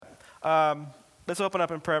Let's open up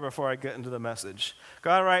in prayer before I get into the message.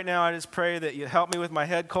 God, right now I just pray that you help me with my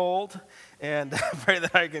head cold, and I pray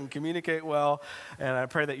that I can communicate well, and I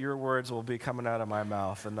pray that your words will be coming out of my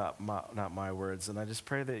mouth and not my words. And I just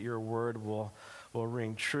pray that your word will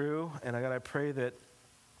ring true. And God, I pray that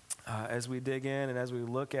as we dig in and as we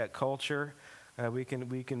look at culture, we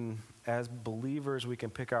can, as believers, we can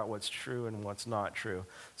pick out what's true and what's not true.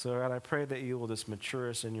 So God, I pray that you will just mature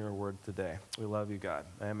us in your word today. We love you, God.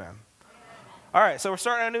 Amen. All right, so we're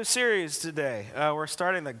starting a new series today. We're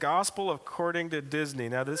starting the Gospel According to Disney.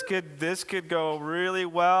 Now, this could go really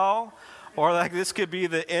well, or like this could be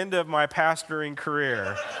the end of my pastoring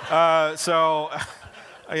career.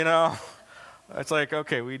 It's like,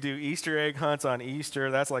 okay, we do Easter egg hunts on Easter.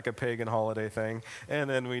 That's like a pagan holiday thing. And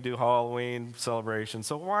then we do Halloween celebration.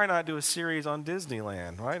 So why not do a series on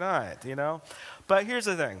Disneyland? Why not, But here's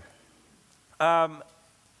the thing.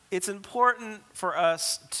 It's important for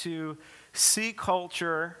us to see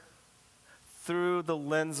culture through the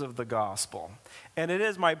lens of the gospel. And it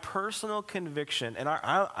is my personal conviction, and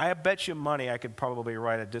I bet you money I could probably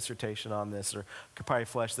write a dissertation on this or could probably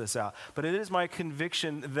flesh this out. But it is my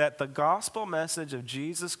conviction that the gospel message of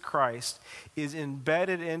Jesus Christ is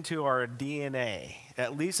embedded into our DNA,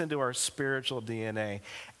 at least into our spiritual DNA.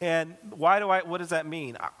 And what does that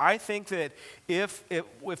mean? I think that if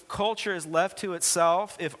culture is left to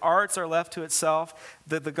itself, if arts are left to itself,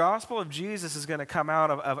 that the gospel of Jesus is going to come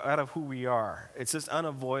out of who we are. It's just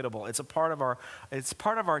unavoidable. It's part of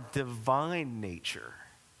our divine nature.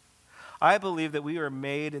 I believe that we are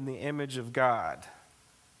made in the image of God.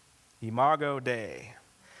 Imago Dei.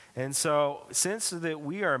 And so, since that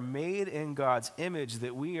we are made in God's image,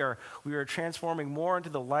 that we are transforming more into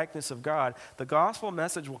the likeness of God, the gospel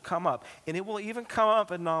message will come up, and it will even come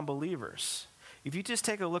up in non-believers. If you just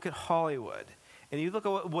take a look at Hollywood, and you look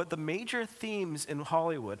at what the major themes in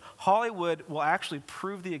Hollywood will actually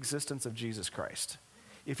prove the existence of Jesus Christ,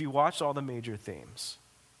 if you watch all the major themes.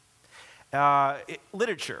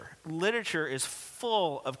 Literature is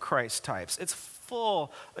full of Christ types. It's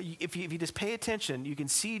full, if you just pay attention, you can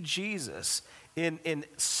see Jesus in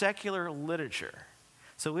secular literature.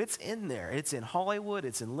 So it's in there. It's in Hollywood,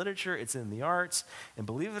 it's in literature, it's in the arts, and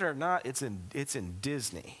believe it or not, it's in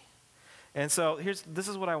Disney. And so this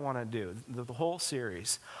is what I want to do, the whole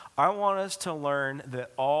series. I want us to learn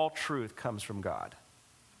that all truth comes from God.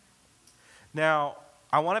 Now,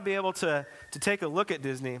 I want to be able to take a look at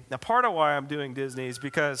Disney. Now, part of why I'm doing Disney is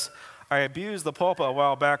because I abused the pulpit a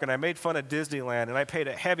while back, and I made fun of Disneyland, and I paid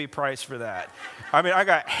a heavy price for that. I mean, I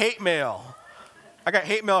got hate mail.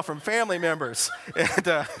 From family members. And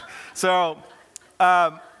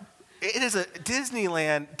it is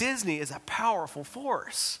Disney is a powerful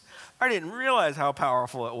force. I didn't realize how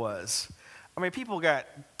powerful it was. I mean, people got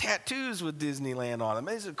tattoos with Disneyland on them.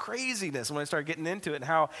 It's a craziness when I start getting into it and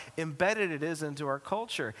how embedded it is into our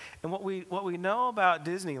culture. And what we know about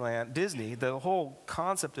Disney, the whole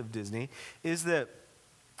concept of Disney, is that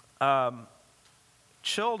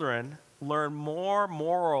children learn more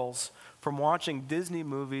morals from watching Disney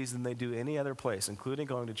movies than they do any other place, including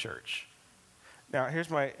going to church. Now,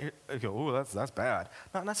 that's bad.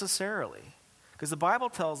 Not necessarily. Because the Bible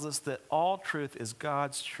tells us that all truth is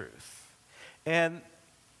God's truth. And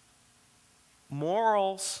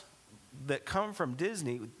morals that come from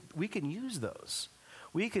Disney, we can use those.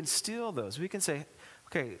 We can steal those. We can say,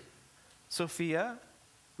 okay, Sophia,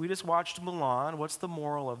 we just watched Mulan. What's the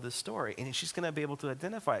moral of this story? And she's going to be able to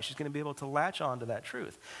identify it. She's going to be able to latch on to that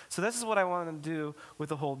truth. So this is what I want to do with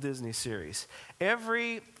the whole Disney series.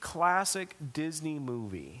 Every classic Disney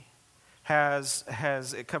movie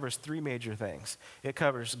it covers three major things. It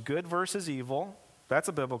covers good versus evil. That's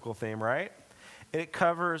a biblical theme, right? It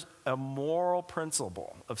covers a moral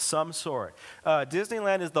principle of some sort.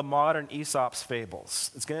 Disneyland is the modern Aesop's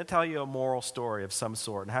fables. It's going to tell you a moral story of some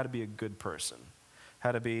sort and how to be a good person,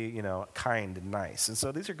 how to be, kind and nice. And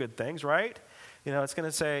so these are good things, right? It's going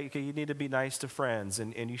to say, okay, you need to be nice to friends,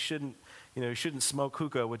 and you shouldn't smoke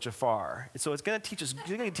hookah with Jafar. So it's going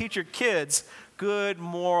to teach your kids good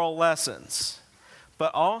moral lessons.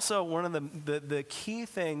 But also one of the key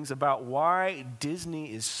things about why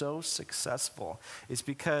Disney is so successful is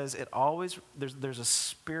because there's a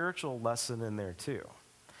spiritual lesson in there too.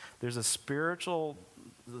 There's a spiritual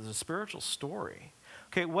story.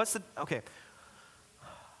 What's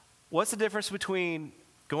the difference between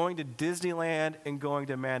going to Disneyland and going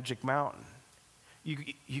to Magic Mountain?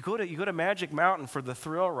 You go to Magic Mountain for the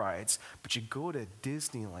thrill rides, but you go to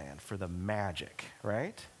Disneyland for the magic,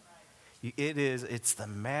 right? It's the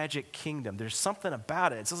magic kingdom. There's something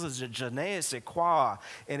about it. It's just a je ne sais quoi,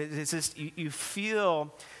 and it's just you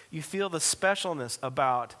feel the specialness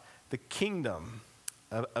about the kingdom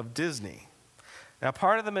of Disney. Now,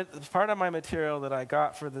 part of my material that I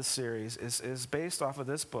got for this series is based off of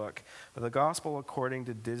this book, The Gospel According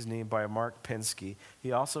to Disney by Mark Pinsky.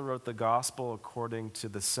 He also wrote The Gospel According to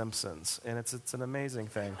The Simpsons, and it's an amazing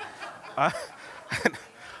thing.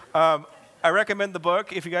 I recommend the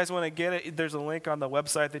book. If you guys want to get it, there's a link on the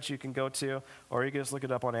website that you can go to, or you can just look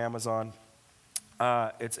it up on Amazon.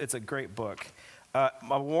 It's a great book.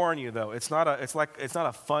 I'll warn you though, it's not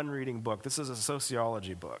a fun reading book. This is a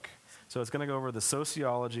sociology book. So it's going to go over the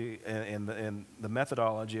sociology and the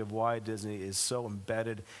methodology of why Disney is so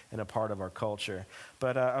embedded in a part of our culture.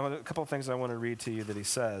 But a couple of things I want to read to you that he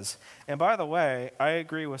says. And by the way, I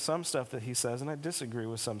agree with some stuff that he says, and I disagree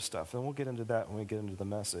with some stuff. And we'll get into that when we get into the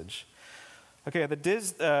message. Okay,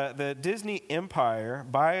 the Disney empire,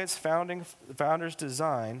 by its founder's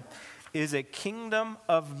design, is a kingdom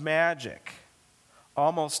of magic,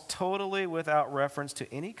 almost totally without reference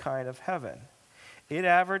to any kind of heaven. It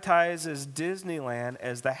advertises Disneyland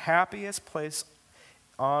as the happiest place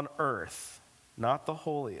on earth, not the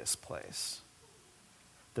holiest place.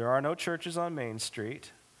 There are no churches on Main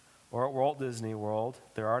Street or at Walt Disney World.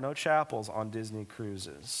 There are no chapels on Disney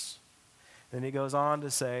cruises. Then he goes on to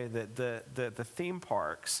say that the theme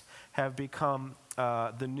parks have become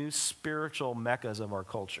the new spiritual meccas of our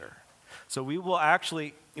culture. So we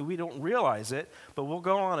don't realize it, but we'll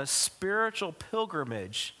go on a spiritual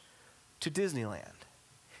pilgrimage to Disneyland.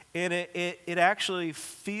 And it actually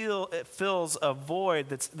fills a void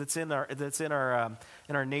that's in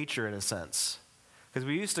our nature in a sense, because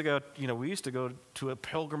we used to go to a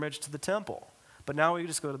pilgrimage to the temple, but now we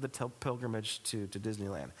just go to the pilgrimage to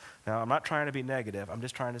Disneyland. Now I'm not trying to be negative. I'm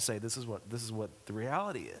just trying to say this is what the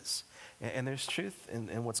reality is, and there's truth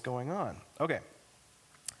in what's going on. Okay,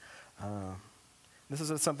 this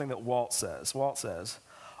is something that Walt says. Walt says,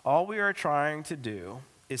 all we are trying to do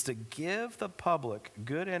is to give the public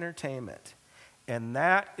good entertainment, and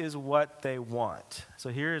that is what they want. So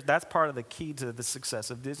that's part of the key to the success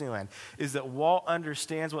of Disneyland, is that Walt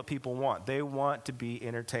understands what people want. They want to be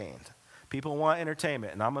entertained. People want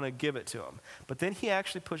entertainment, and I'm going to give it to them. But then he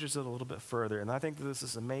actually pushes it a little bit further, and I think that this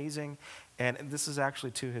is amazing, and this is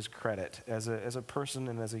actually to his credit as a person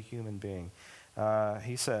and as a human being.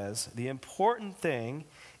 He says, the important thing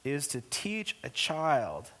is to teach a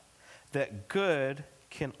child that good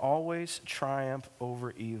can always triumph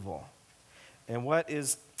over evil. And what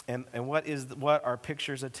our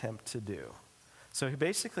pictures attempt to do. So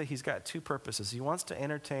he's got two purposes. He wants to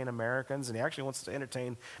entertain Americans, and he actually wants to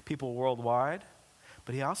entertain people worldwide,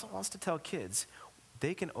 but he also wants to tell kids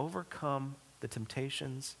they can overcome the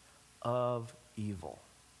temptations of evil.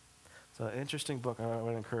 So an interesting book. I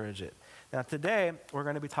would encourage it. Now today we're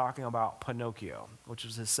going to be talking about Pinocchio, which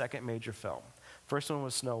was his second major film. First one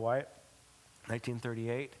was Snow White,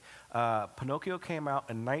 1938. Pinocchio came out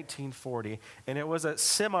in 1940, and it was a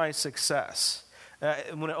semi-success.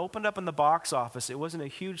 When it opened up in the box office, it wasn't a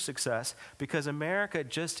huge success because America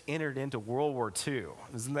just entered into World War II.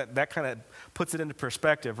 Isn't that kind of puts it into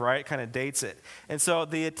perspective, right? Kind of dates it. And so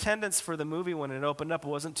the attendance for the movie when it opened up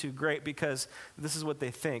wasn't too great because this is what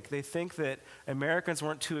they think. They think that Americans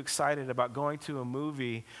weren't too excited about going to a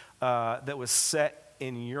movie that was set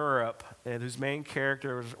in Europe and whose main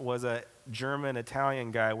character was a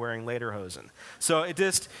German-Italian guy wearing lederhosen. So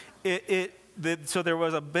so there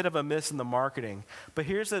was a bit of a miss in the marketing. But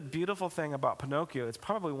here's the beautiful thing about Pinocchio. It's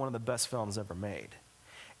probably one of the best films ever made.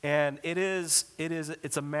 And it's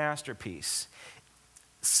a masterpiece.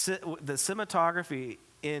 The cinematography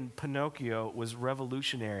in Pinocchio was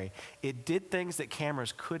revolutionary. It did things that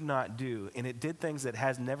cameras could not do, and it did things that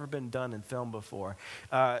has never been done in film before.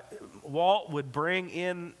 Walt would bring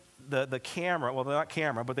in the camera, well, not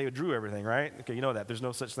camera, but they drew everything, right? Okay, you know that. There's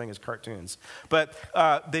no such thing as cartoons. But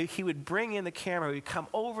he would bring in the camera. He'd come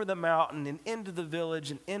over the mountain and into the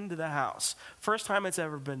village and into the house. First time it's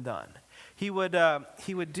ever been done. He would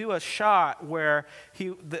do a shot where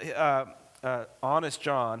Honest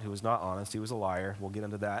John, who was not honest, he was a liar. We'll get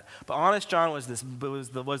into that. But Honest John was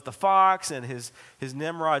the fox, and his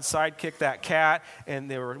Nimrod sidekick, that cat. And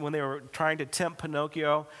when they were trying to tempt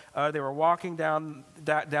Pinocchio, they were walking down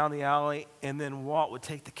the alley, and then Walt would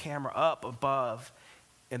take the camera up above,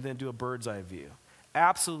 and then do a bird's eye view.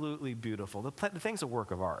 Absolutely beautiful. The thing's a work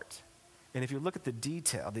of art. And if you look at the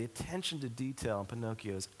detail, the attention to detail in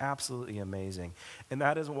Pinocchio is absolutely amazing. And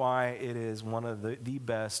that is why it is one of the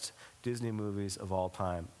best Disney movies of all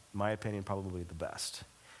time. In my opinion, probably the best.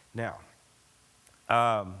 Now,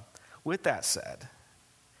 with that said,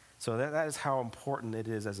 so that is how important it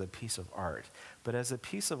is as a piece of art. But as a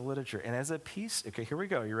piece of literature, and as a piece, okay, here we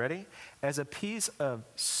go, you ready? As a piece of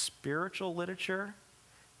spiritual literature,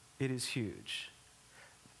 It is huge.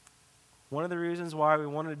 One of the reasons why we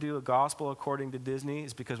wanted to do a gospel according to Disney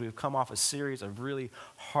is because we've come off a series of really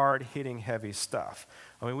hard-hitting, heavy stuff.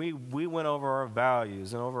 I mean, we went over our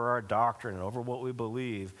values and over our doctrine and over what we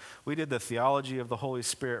believe. We did the theology of the Holy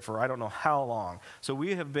Spirit for I don't know how long. So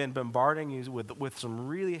we have been bombarding you with some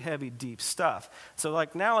really heavy, deep stuff. So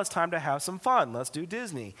like now it's time to have some fun. Let's do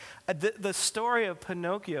Disney. The story of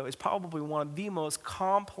Pinocchio is probably one of the most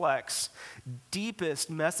complex, deepest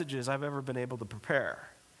messages I've ever been able to prepare,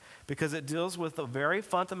 because it deals with the very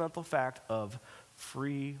fundamental fact of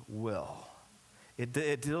free will.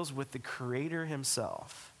 It deals with the Creator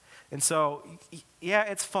himself. And so, yeah,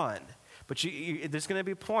 it's fun. But there's going to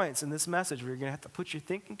be points in this message where you're going to have to put your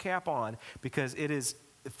thinking cap on, because it is,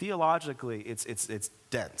 theologically, it's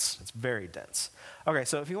dense. It's very dense. Okay,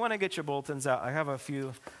 so if you want to get your bulletins out, I have a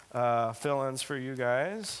few fill-ins for you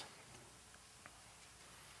guys.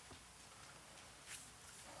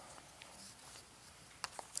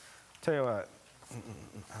 Tell you what.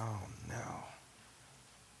 Oh, no.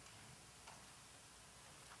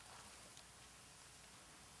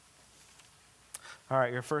 All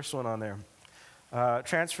right, your first one on there.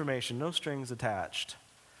 Transformation, no strings attached.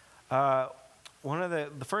 One of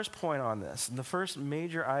the first point on this, the first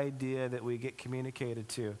major idea that we get communicated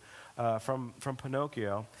to from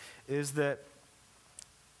Pinocchio is that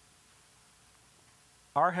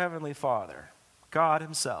our Heavenly Father, God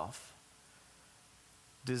himself,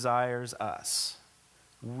 desires us.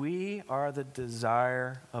 We are the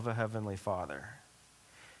desire of a Heavenly Father.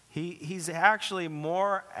 He's actually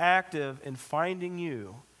more active in finding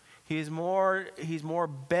you. He's more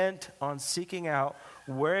bent on seeking out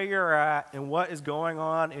where you're at and what is going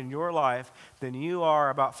on in your life than you are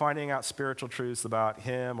about finding out spiritual truths about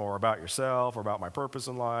him or about yourself or about my purpose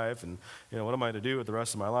in life and what am I to do with the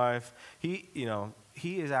rest of my life.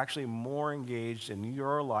 He is actually more engaged in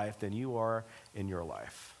your life than you are in your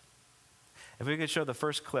life. If we could show the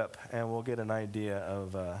first clip, and we'll get an idea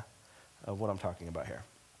of what I'm talking about here.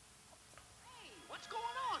 What's going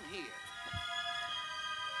on here?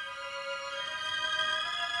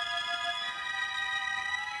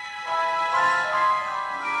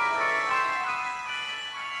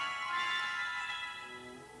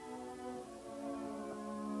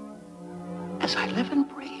 As I live and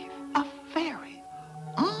breathe, a fairy.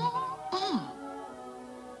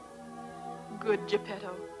 Good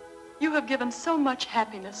Geppetto, you have given so much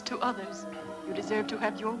happiness to others. You deserve to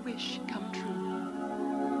have your wish come true.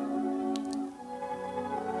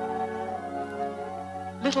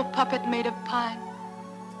 Little puppet made of pine,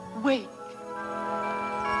 wake.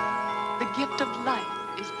 The gift of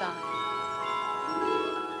life is thine.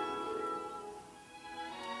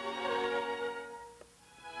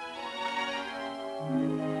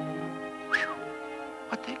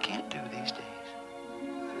 What they can't do these days.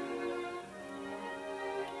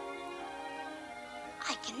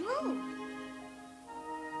 I can move.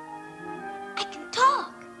 I can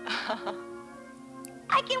talk.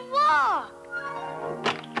 I can walk.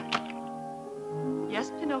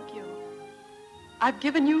 Yes, Pinocchio. I've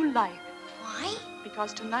given you life Why?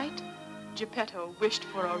 because tonight, Geppetto wished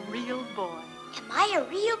for a real boy. Am I a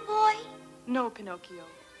real boy? No, Pinocchio.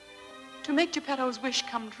 To make Geppetto's wish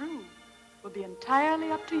come true will be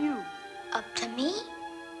entirely up to you. Up to me?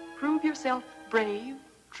 Prove yourself brave,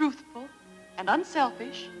 truthful, and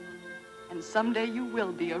unselfish, and someday you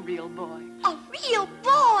will be a real boy. A real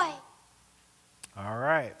boy! All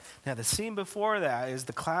right. Now, the scene before that is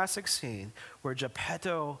the classic scene where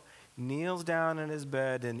Geppetto kneels down in his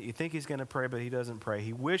bed, and you think he's going to pray, but he doesn't pray.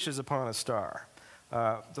 He wishes upon a star.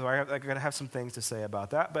 So I got to have some things to say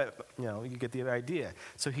about that, but you get the idea.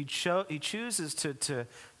 So he chooses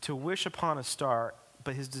to wish upon a star,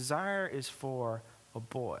 but his desire is for a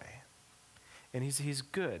boy. And he's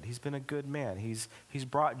good. He's been a good man. He's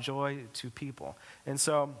brought joy to people. And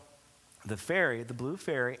so the fairy, the blue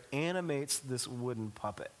fairy, animates this wooden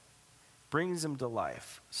puppet, brings him to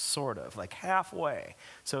life, sort of, like halfway.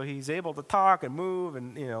 So he's able to talk and move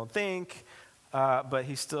and think, but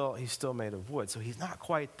he's still made of wood. So he's not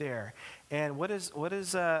quite there. And what does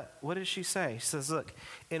she say? She says, "Look,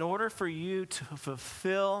 in order for you to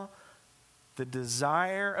fulfill the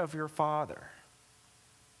desire of your father,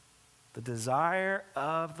 the desire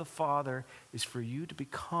of the Father is for you to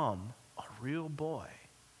become a real boy.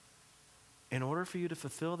 In order for you to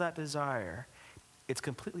fulfill that desire, it's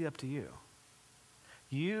completely up to you.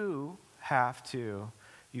 You have to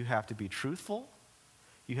be truthful,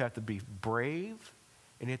 you have to be brave,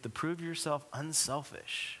 and you have to prove yourself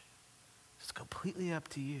unselfish. It's completely up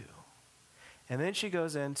to you." And then she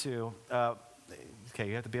goes into Okay,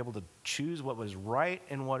 you have to be able to choose what was right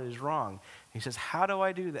and what is wrong. He says, how do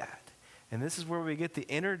I do that? And this is where we get the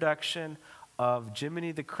introduction of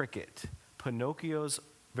Jiminy the Cricket, Pinocchio's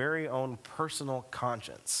very own personal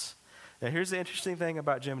conscience. Now, here's the interesting thing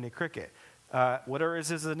about Jiminy Cricket. What are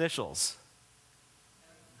his initials?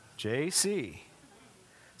 JC.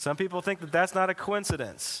 Some people think that that's not a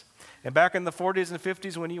coincidence. And back in the 40s and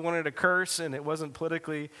 50s, when you wanted to curse and it wasn't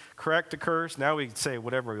politically correct to curse, now we say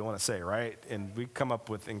whatever we want to say, right? And we come up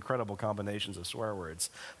with incredible combinations of swear words.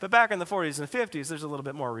 But back in the 40s and 50s, there's a little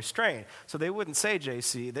bit more restraint. So they wouldn't say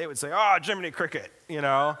JC. They would say, Jiminy Cricket, And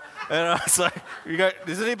it's like,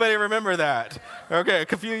 does anybody remember that? Okay,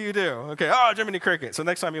 a few you do. Okay, Jiminy Cricket. So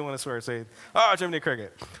next time you want to swear, say, Jiminy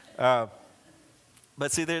Cricket.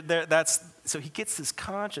 But see, so he gets this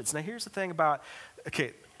conscience. Now, here's the thing about,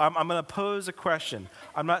 I'm going to pose a question.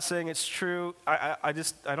 I'm not saying it's true. I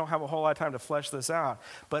don't have a whole lot of time to flesh this out.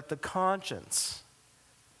 But the conscience,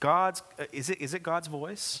 is it God's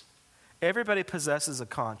voice? Everybody possesses a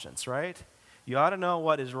conscience, right? You ought to know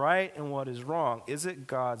what is right and what is wrong. Is it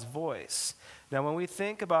God's voice? Now, when we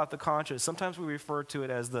think about the conscience, sometimes we refer to it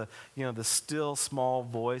as the still small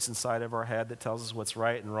voice inside of our head that tells us what's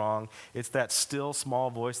right and wrong. It's that still small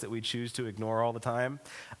voice that we choose to ignore all the time.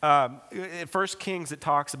 In 1 Kings, it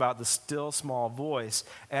talks about the still small voice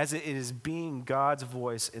as it is being God's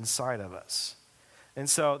voice inside of us. And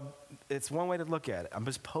so it's one way to look at it. I'm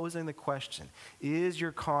just posing the question. Is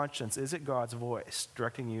your conscience, is it God's voice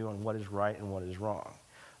directing you on what is right and what is wrong?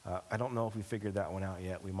 I don't know if we figured that one out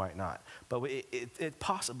yet. We might not. But it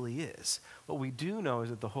possibly is. What we do know is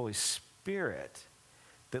that the Holy Spirit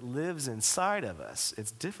that lives inside of us,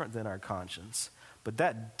 it's different than our conscience, but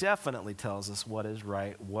that definitely tells us what is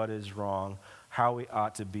right, what is wrong, how we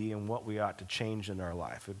ought to be, and what we ought to change in our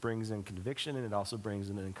life. It brings in conviction, and it also brings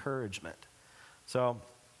in encouragement. So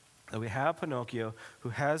we have Pinocchio, who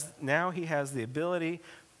has the ability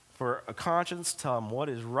for a conscience to tell him what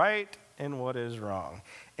is right and what is wrong.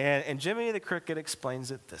 And Jiminy the Cricket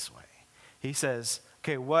explains it this way. He says,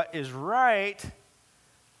 what is right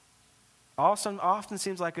often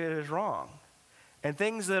seems like it is wrong. And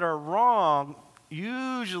things that are wrong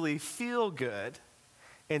usually feel good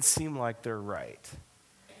and seem like they're right.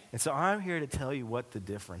 And so I'm here to tell you what the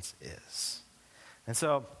difference is. And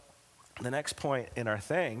so the next point in our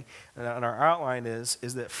our outline is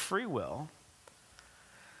that free will,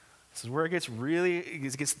 this is where it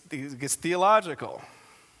gets theological.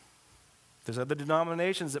 There's other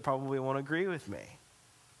denominations that probably won't agree with me.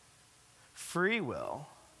 Free will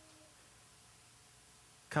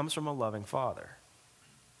comes from a loving Father.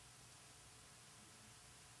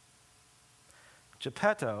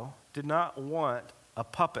 Geppetto did not want a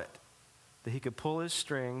puppet that he could pull his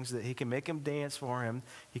strings, that he can make him dance for him,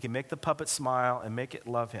 he can make the puppet smile and make it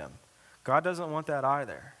love him. God doesn't want that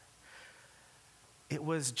either. It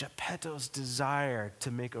was Geppetto's desire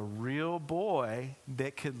to make a real boy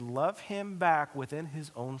that could love him back within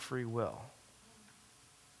his own free will.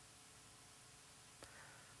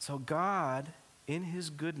 So God, in his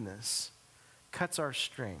goodness, cuts our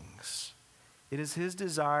strings. It is his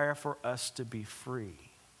desire for us to be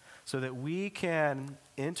free so that we can,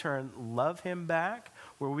 in turn, love him back,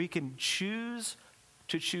 where we can choose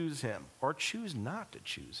to choose him or choose not to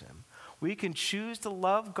choose him. We can choose to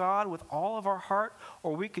love God with all of our heart,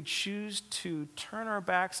 or we could choose to turn our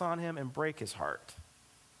backs on him and break his heart.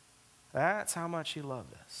 That's how much he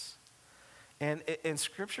loved us. And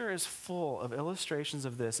Scripture is full of illustrations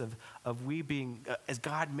of this, of we being, as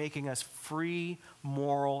God making us free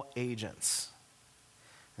moral agents.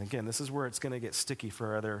 And again, this is where it's going to get sticky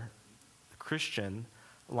for other Christian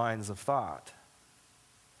lines of thought.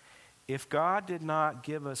 If God did not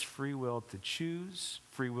give us free will to choose,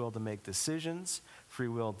 free will to make decisions, free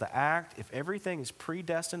will to act, if everything is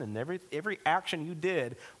predestined and every action you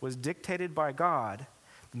did was dictated by God,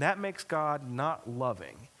 then that makes God not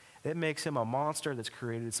loving. It makes him a monster that's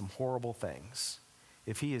created some horrible things.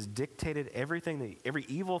 If he has dictated every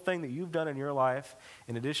evil thing that you've done in your life,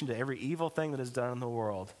 in addition to every evil thing that is done in the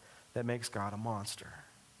world, that makes God a monster.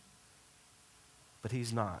 But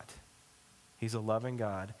he's not. He's a loving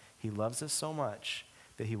God. He loves us so much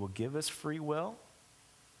that he will give us free will,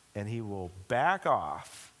 and he will back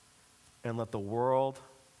off and let the world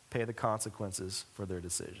pay the consequences for their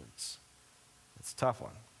decisions. It's a tough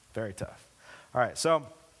one. Very tough. All right, so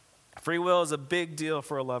free will is a big deal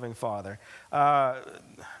for a loving Father.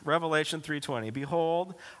 Revelation 3:20,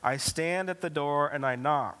 behold, I stand at the door and I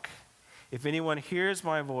knock. If anyone hears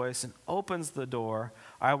my voice and opens the door,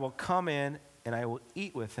 I will come in and I will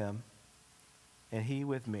eat with him and he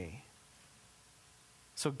with me.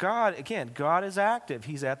 So God is active.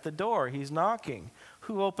 He's at the door. He's knocking.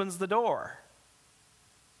 Who opens the door?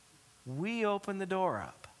 We open the door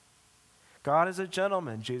up. God is a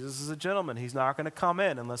gentleman. Jesus is a gentleman. He's not going to come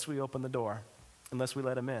in unless we open the door, unless we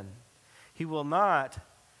let him in. He will not,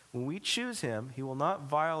 when we choose him, he will not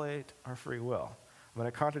violate our free will. I'm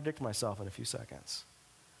going to contradict myself in a few seconds.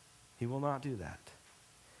 He will not do that.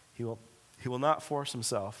 He will not force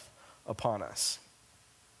himself upon us.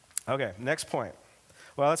 Okay, next point.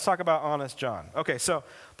 Well, let's talk about Honest John. Okay, so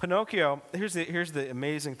Pinocchio, here's the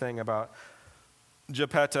amazing thing about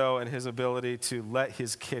Geppetto and his ability to let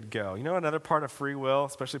his kid go. You know, another part of free will,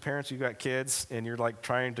 especially parents, you've got kids and you're like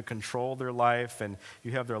trying to control their life and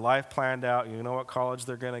you have their life planned out. You know what college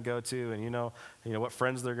they're going to go to and you know what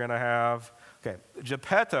friends they're going to have. Okay,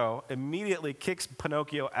 Geppetto immediately kicks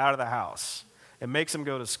Pinocchio out of the house and makes him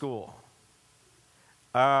go to school.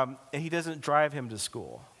 And he doesn't drive him to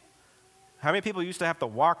school. How many people used to have to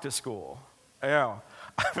walk to school? I know.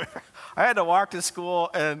 I had to walk to school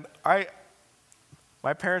and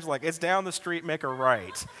my parents were like, it's down the street, make a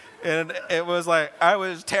right. And it was like, I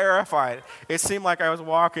was terrified. It seemed like I was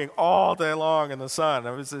walking all day long in the sun.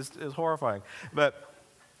 It was horrifying. But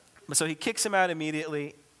so he kicks him out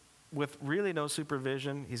immediately with really no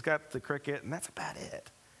supervision. He's got the cricket, and that's about it.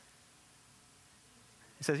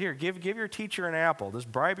 He says, here, give your teacher an apple.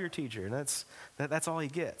 Just bribe your teacher. And that's all he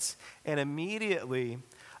gets. And immediately,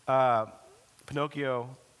 Pinocchio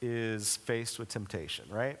is faced with temptation,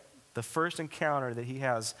 right? The first encounter that he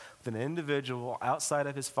has with an individual outside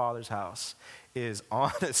of his father's house is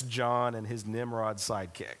Honest John and his Nimrod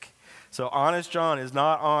sidekick. So Honest John is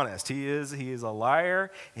not honest. He is a liar,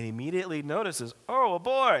 and he immediately notices, oh, a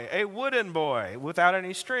boy, a wooden boy without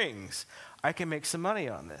any strings. I can make some money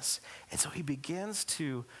on this. And so he begins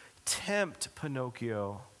to tempt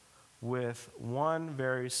Pinocchio with one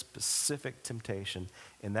very specific temptation,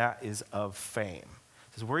 and that is of fame.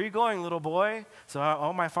 He says, where are you going, little boy? So,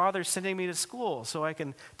 my father's sending me to school so I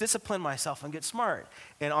can discipline myself and get smart.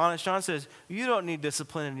 And Honest John says, you don't need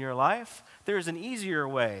discipline in your life. There's an easier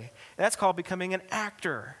way. And that's called becoming an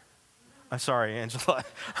actor. I'm sorry, Angela.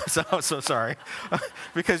 I'm so sorry.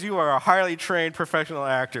 Because you are a highly trained professional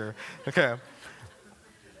actor. Okay.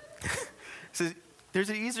 He says, there's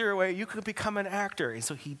an easier way. You could become an actor. And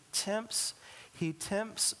so he tempts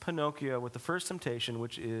Pinocchio with the first temptation,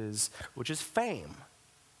 which is fame.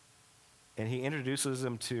 And he introduces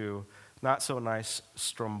him to not so nice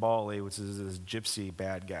Stromboli, which is this gypsy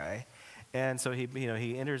bad guy. And so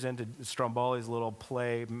he enters into Stromboli's little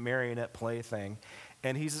marionette play thing,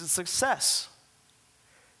 and he's a success.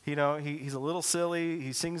 He's a little silly.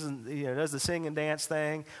 He sings and does the sing and dance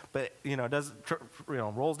thing, but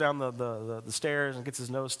rolls down the stairs and gets his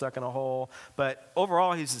nose stuck in a hole. But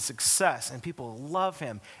overall, he's a success, and people love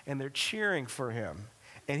him, and they're cheering for him.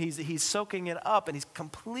 And he's soaking it up, and he's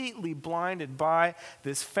completely blinded by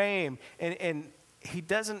this fame. And he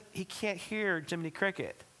can't hear Jiminy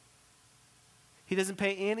Cricket. He doesn't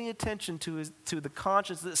pay any attention to the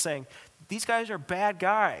conscience that's saying, these guys are bad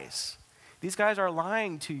guys. These guys are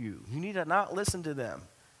lying to you. You need to not listen to them.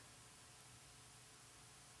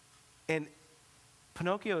 And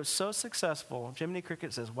Pinocchio is so successful, Jiminy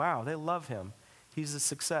Cricket says, wow, they love him. He's a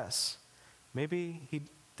success. Maybe he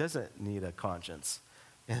doesn't need a conscience.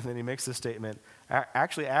 And then he makes the statement,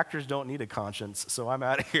 actually, actors don't need a conscience, so I'm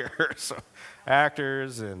out of here. So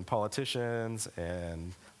actors and politicians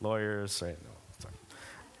and lawyers, right?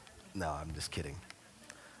 No, I'm just kidding.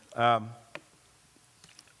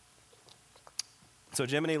 So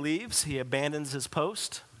Jiminy leaves. He abandons his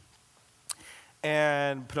post.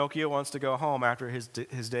 And Pinocchio wants to go home after his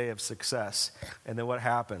day of success. And then what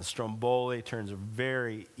happens? Stromboli turns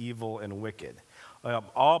very evil and wicked.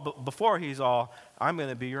 Before he's all, I'm going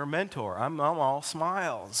to be your mentor. I'm all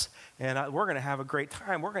smiles. And we're going to have a great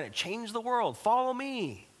time. We're going to change the world. Follow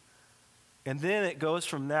me. And then it goes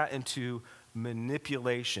from that into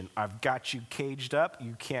manipulation. I've got you caged up.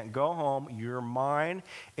 You can't go home. You're mine.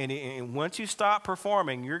 And once you stop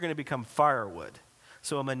performing, you're going to become firewood.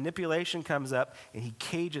 So a manipulation comes up, and he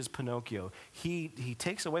cages Pinocchio. He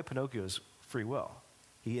takes away Pinocchio's free will.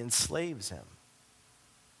 He enslaves him.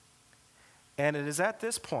 And it is at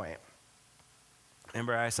this point,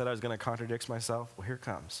 remember I said I was going to contradict myself? Well, here it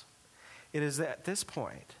comes. It is at this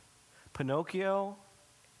point, Pinocchio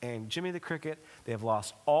and Jimmy the Cricket, they have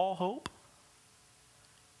lost all hope.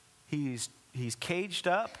 He's caged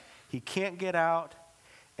up. He can't get out.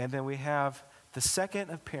 And then we have the second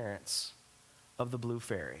appearance of the Blue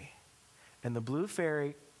Fairy. And the Blue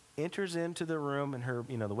Fairy enters into the room in her,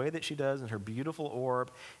 the way that she does in her beautiful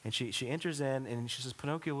orb, and she enters in and she says,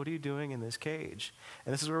 Pinocchio, what are you doing in this cage?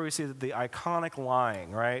 And this is where we see the iconic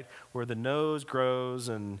lying, right? Where the nose grows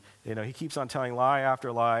and, he keeps on telling lie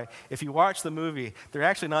after lie. If you watch the movie, they're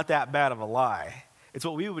actually not that bad of a lie. It's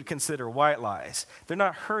what we would consider white lies. They're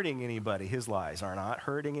not hurting anybody. His lies are not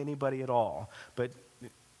hurting anybody at all. But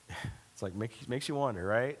it's like makes you wonder,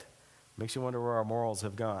 right? Makes you wonder where our morals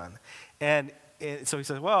have gone. And so he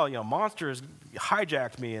says, well, monsters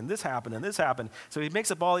hijacked me, and this happened, and this happened. So he makes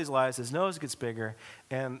up all these lies. His nose gets bigger,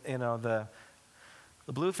 and the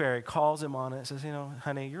blue fairy calls him on it and says,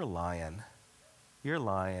 honey, you're lying. You're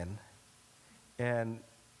lying. And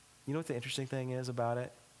you know what the interesting thing is about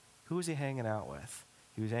it? Who was he hanging out with?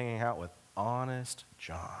 He was hanging out with Honest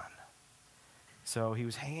John. So he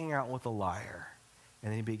was hanging out with a liar,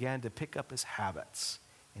 and then he began to pick up his habits,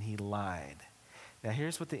 and he lied. Now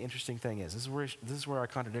here's what the interesting thing is. This is where I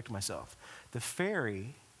contradict myself. The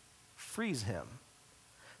fairy frees him.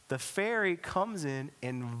 The fairy comes in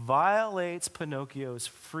and violates Pinocchio's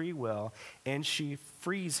free will, and she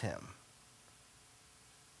frees him.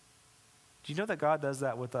 Do you know that God does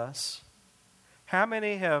that with us? How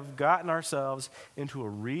many have gotten ourselves into a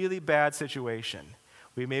really bad situation?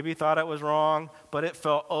 We maybe thought it was wrong, but it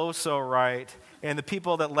felt oh so right. And the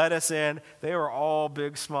people that let us in, they were all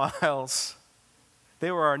big smiles.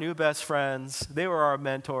 They were our new best friends. They were our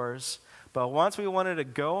mentors. But once we wanted to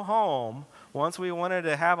go home, once we wanted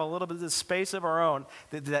to have a little bit of space of our own,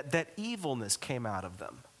 that evilness came out of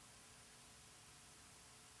them.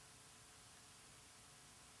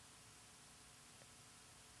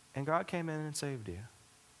 And God came in and saved you.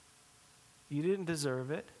 You didn't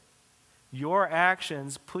deserve it. Your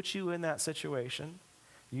actions put you in that situation.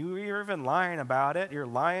 You're even lying about it. You're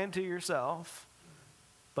lying to yourself.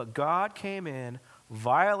 But God came in,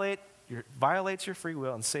 violates your free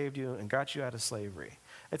will and saved you and got you out of slavery.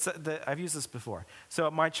 I've used this before. So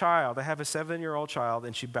I have a 7-year-old child,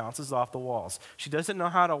 and she bounces off the walls. She doesn't know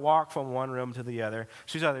how to walk from one room to the other.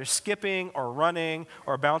 She's either skipping or running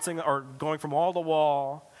or bouncing or going from wall to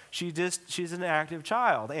wall. She's an active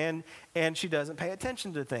child, and she doesn't pay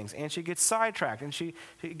attention to things, and she gets sidetracked, and she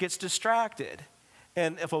gets distracted.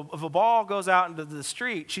 And if a ball goes out into the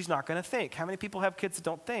street, she's not going to think. How many people have kids that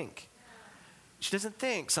don't think? She doesn't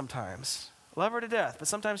think sometimes. Love her to death, but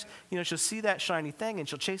sometimes, she'll see that shiny thing and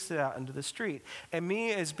she'll chase it out into the street. And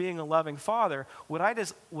me, as being a loving father, would I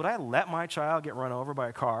let my child get run over by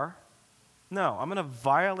a car? No, I'm going to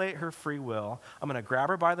violate her free will. I'm going to grab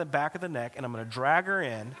her by the back of the neck and I'm going to drag her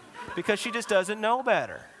in because she just doesn't know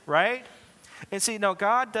better, right? And see, now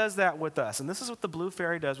God does that with us. And this is what the blue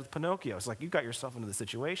fairy does with Pinocchio. It's like, you got yourself into the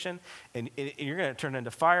situation and you're going to turn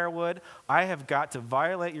into firewood. I have got to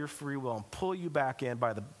violate your free will and pull you back in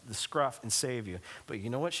by the scruff and save you. But you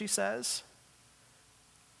know what she says?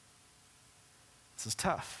 This is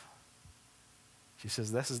tough. She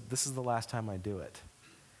says, this is the last time I do it.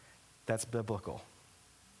 That's biblical.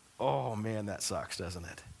 Oh man, that sucks, doesn't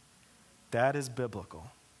it? That is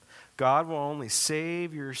biblical. God will only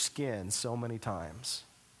save your skin so many times.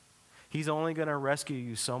 He's only going to rescue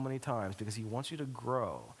you so many times because he wants you to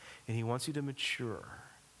grow and he wants you to mature.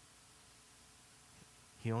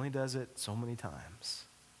 He only does it so many times.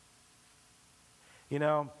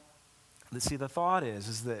 The thought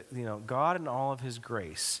is that, God in all of his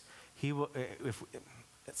grace, he will,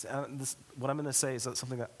 what I'm going to say is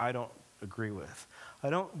something that I don't agree with. I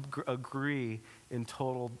don't agree in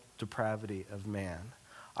total depravity of man.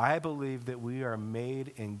 I believe that we are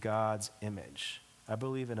made in God's image. I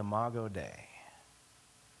believe in Imago Dei.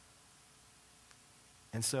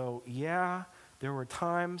 And so, there were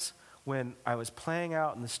times when I was playing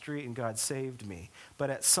out in the street and God saved me. But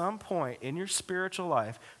at some point in your spiritual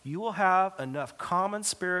life, you will have enough common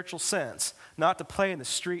spiritual sense not to play in the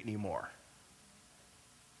street anymore.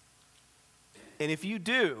 And if you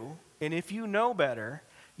do, and if you know better,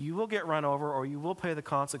 you will get run over or you will pay the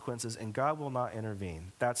consequences and God will not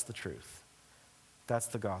intervene. That's the truth. That's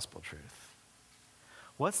the gospel truth.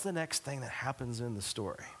 What's the next thing that happens in the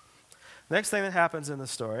story? Next thing that happens in the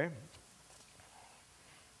story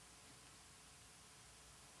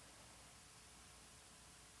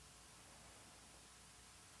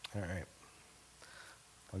all right.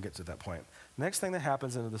 I'll get to that point. Next thing that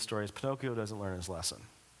happens in the story is Pinocchio doesn't learn his lesson.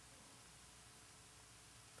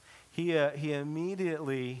 He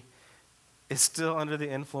immediately is still under the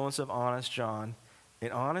influence of Honest John,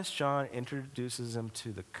 and Honest John introduces him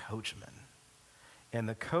to the coachman. And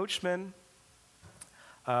the coachman,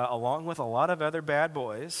 along with a lot of other bad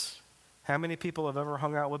boys, how many people have ever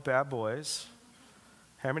hung out with bad boys?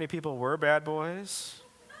 How many people were bad boys?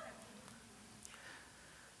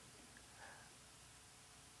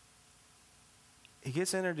 he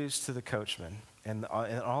gets introduced to the coachman and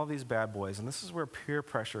all these bad boys, and this is where peer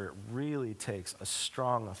pressure really takes a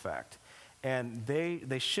strong effect. And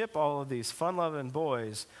they ship all of these fun-loving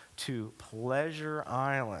boys to Pleasure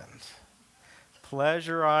Island.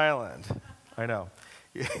 Pleasure Island. I know.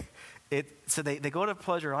 So they go to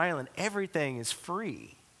Pleasure Island. Everything is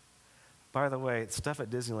free. By the way, stuff at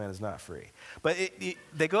Disneyland is not free. But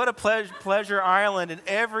they go to Pleasure Island, and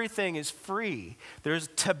everything is free. There's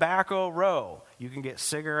Tobacco Row. You can get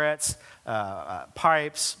cigarettes,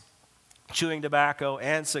 pipes, chewing tobacco,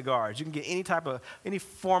 and cigars. You can get any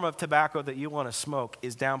form of tobacco that you want to smoke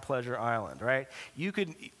is down Pleasure Island, right?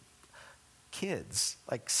 Kids,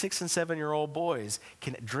 like 6 and 7-year-old boys,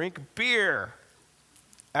 can drink beer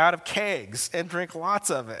out of kegs and drink lots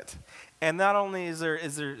of it. And not only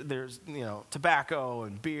there's tobacco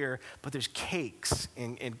and beer, but there's cakes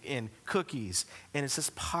and cookies, and it's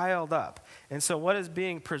just piled up. And so what is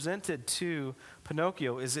being presented to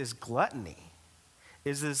Pinocchio is gluttony,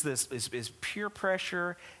 is peer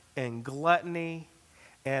pressure and gluttony,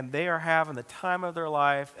 and they are having the time of their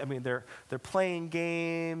life. I mean, they're playing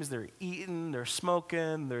games, they're eating, they're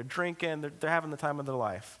smoking, they're drinking, they're having the time of their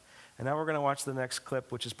life. And now we're going to watch the next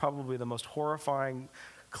clip, which is probably the most horrifying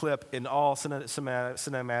clip in all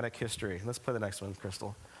cinematic history. Let's play the next one,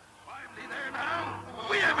 Crystal. Lively there now.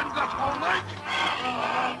 We haven't got all night.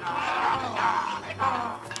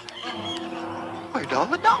 Where'd all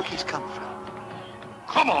the donkeys come from?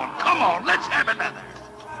 Come on, let's have another.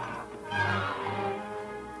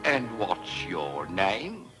 And what's your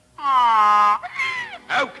name?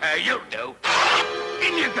 Okay, you'll do.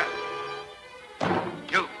 In you go.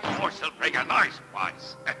 You horse will bring a nice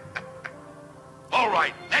price. All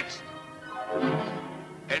right, next.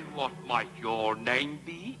 And what might your name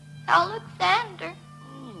be? Alexander.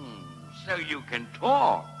 So you can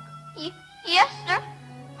talk. Yes, sir.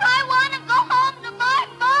 I want to go home to my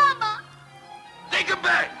mama. Take him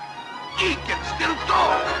back. He can still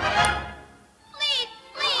talk. Please,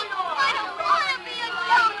 I don't want to be a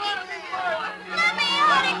donkey. Let me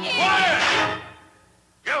out of here. Quiet!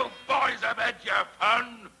 You boys have had your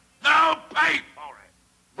fun. Now pay for it.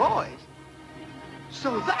 Boys?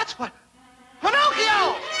 So that's what...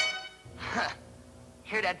 Pinocchio!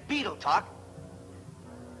 Hear that beetle talk?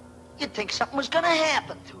 You'd think something was gonna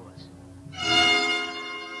happen to us.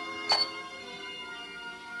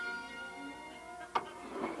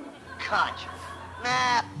 Contra.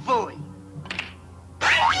 Nah, phooey.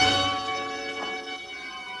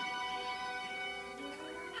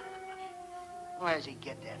 Where does he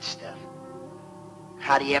get that stuff?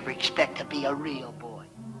 How do you ever expect to be a real boy?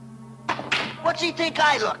 What's he think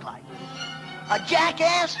I look like? A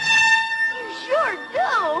jackass? You sure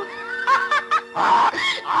do.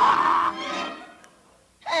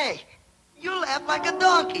 Hey, you laugh like a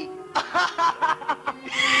donkey.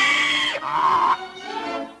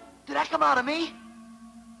 Did that come out of me?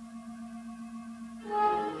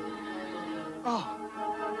 Oh.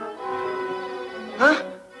 Huh?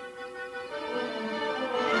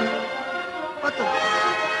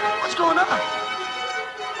 What's going on?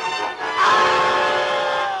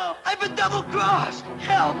 Oh, I've been double-crossed.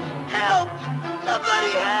 Help! Help!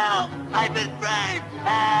 Somebody help! I've been framed.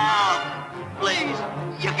 Help! Please,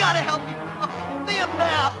 you gotta help me. Be a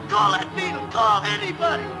pal. Call that beetle. Call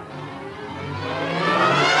anybody.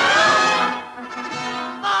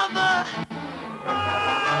 Mama!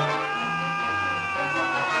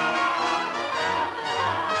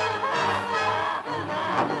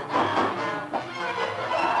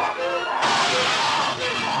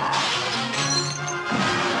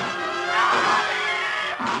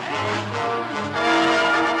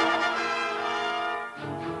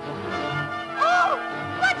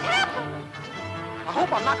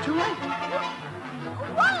 I'm not too late.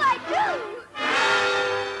 What'll I do?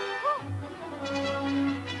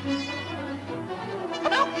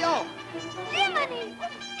 Pinocchio!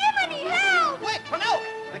 Jiminy, help! Wait, Pinocchio!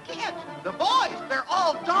 The kids, the boys, they're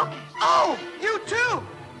all donkeys. Oh, you too!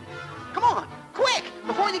 Come on, quick,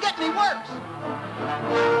 before you get any worse.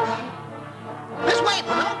 This way,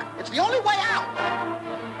 Pinocchio. It's the only way out.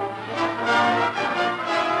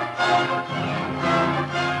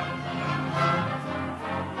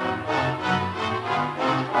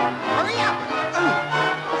 Hurry up!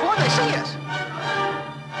 Before they see us.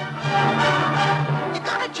 You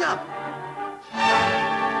gotta jump.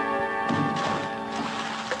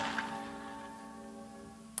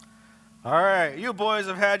 All right, you boys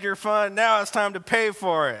have had your fun. Now it's time to pay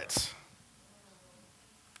for it.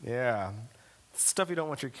 Yeah, stuff you don't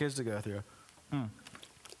want your kids to go through.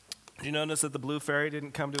 Did you notice that the blue fairy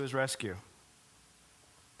didn't come to his rescue?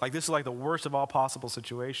 Like this is like the worst of all possible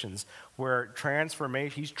situations where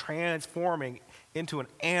he's transforming into an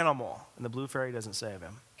animal and the blue fairy doesn't save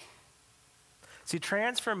him. See,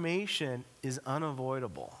 transformation is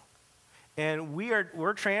unavoidable. And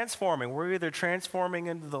we're transforming. We're either transforming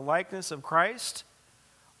into the likeness of Christ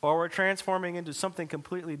or we're transforming into something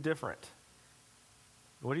completely different.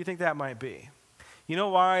 What do you think that might be? You know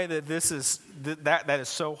why that is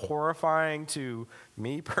so horrifying to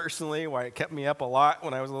me personally, why it kept me up a lot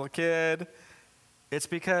when I was a little kid? It's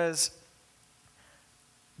because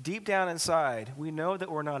deep down inside, we know that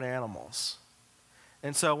we're not animals.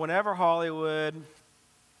 And so whenever Hollywood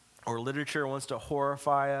or literature wants to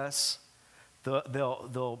horrify us,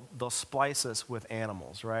 they'll splice us with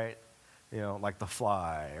animals, right? You know, like The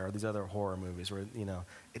Fly or these other horror movies where, you know,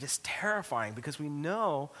 it is terrifying because we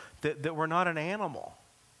know that we're not an animal.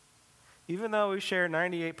 Even though we share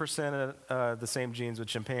 98% of the same genes with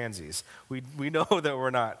chimpanzees, we know that we're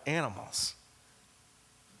not animals.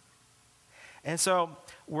 And so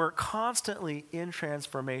we're constantly in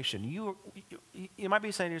transformation. You might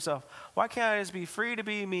be saying to yourself, why can't I just be free to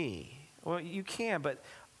be me? Well, you can, but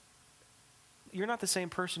you're not the same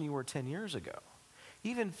person you were 10 years ago.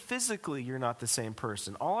 Even physically, you're not the same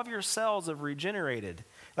person. All of your cells have regenerated.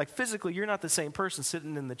 Like physically, you're not the same person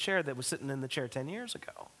sitting in the chair that was sitting in the chair 10 years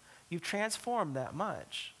ago. You've transformed that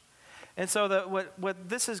much. And so what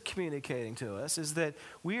this is communicating to us is that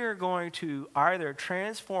we are going to either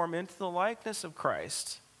transform into the likeness of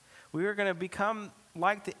Christ, we are going to become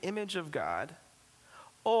like the image of God,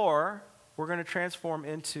 or we're going to transform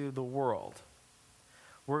into the world.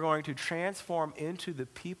 We're going to transform into the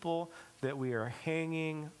people that we are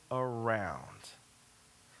hanging around.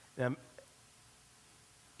 Do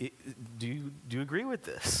you agree with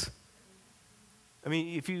this? I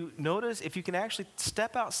mean, if you notice, if you can actually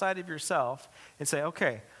step outside of yourself and say,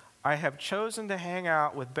 okay, I have chosen to hang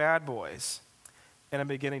out with bad boys, and I'm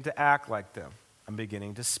beginning to act like them. I'm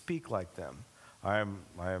beginning to speak like them.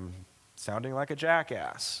 I'm sounding like a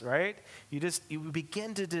jackass, right? You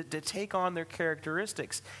begin to take on their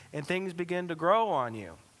characteristics, and things begin to grow on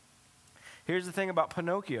you. Here's the thing about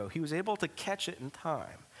Pinocchio. He was able to catch it in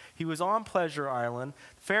time. He was on Pleasure Island.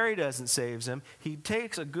 Fairy doesn't save him. He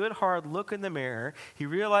takes a good hard look in the mirror. He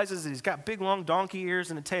realizes that he's got big long donkey ears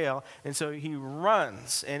and a tail, and so he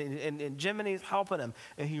runs, and Jiminy's helping him.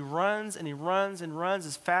 And he runs and he runs and runs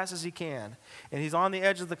as fast as he can. And he's on the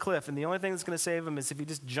edge of the cliff, and the only thing that's going to save him is if he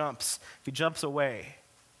just jumps, if he jumps away.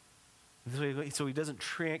 So he doesn't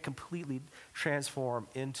completely transform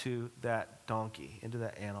into that donkey, into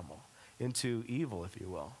that animal, into evil, if you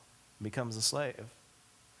will, becomes a slave.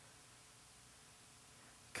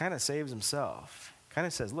 Kind of saves himself. Kind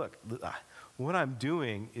of says, look, what I'm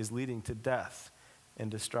doing is leading to death and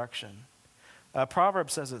destruction.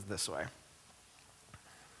 Proverbs says it this way.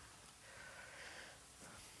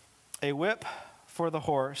 A whip for the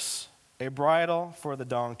horse, a bridle for the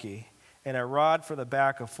donkey, and a rod for the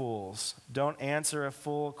back of fools. Don't answer a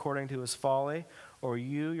fool according to his folly, or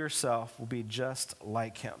you yourself will be just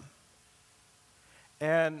like him.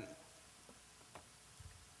 And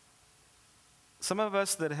some of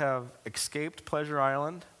us that have escaped Pleasure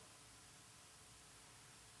Island,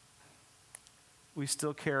 we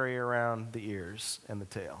still carry around the ears and the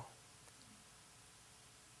tail.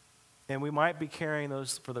 And we might be carrying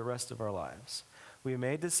those for the rest of our lives. We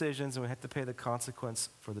made decisions and we have to pay the consequence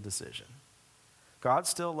for the decision. God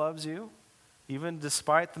still loves you. Even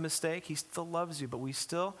despite the mistake, he still loves you. But we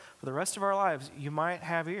still, for the rest of our lives, you might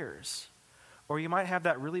have ears. Or you might have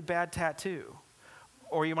that really bad tattoo.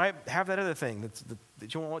 Or you might have that other thing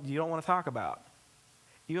that you don't want to talk about.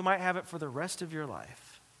 You might have it for the rest of your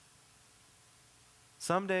life.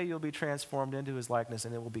 Someday you'll be transformed into his likeness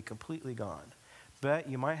and it will be completely gone. But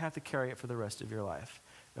you might have to carry it for the rest of your life.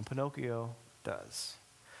 And Pinocchio does.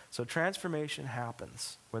 So transformation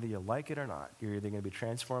happens, whether you like it or not. You're either going to be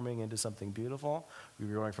transforming into something beautiful, or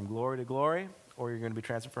you're going from glory to glory, or you're going to be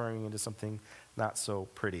transforming into something not so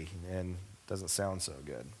pretty and doesn't sound so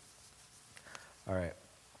good. All right.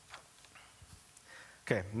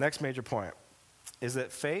 Okay, next major point is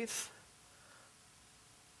that faith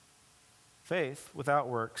without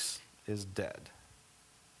works is dead.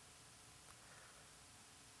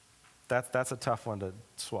 That's a tough one to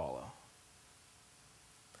swallow.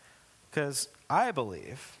 Because I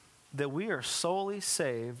believe that we are solely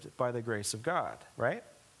saved by the grace of God, right?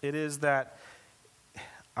 It is that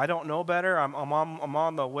I don't know better. I'm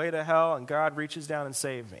on the way to hell, and God reaches down and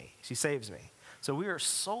saves me. He saves me. So we are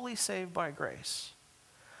solely saved by grace.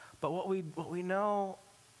 But what we know,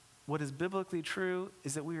 what is biblically true,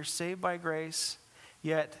 is that we are saved by grace,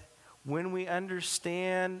 yet when we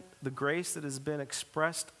understand the grace that has been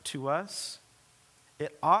expressed to us,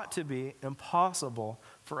 it ought to be impossible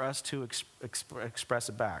for us to express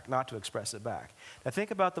it back, not to express it back. Now think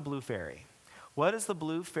about the blue fairy. What does the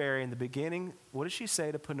blue fairy in the beginning, what does she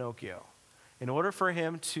say to Pinocchio? In order for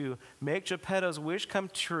him to make Geppetto's wish come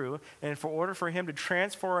true, and in order for him to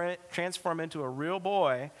transform into a real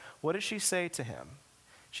boy, what does she say to him?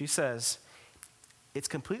 She says, it's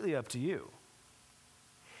completely up to you.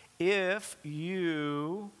 If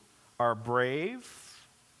you are brave,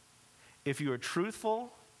 if you are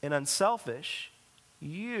truthful and unselfish,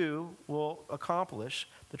 you will accomplish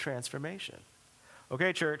the transformation.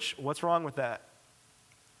 Okay, church, what's wrong with that?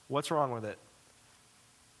 What's wrong with it?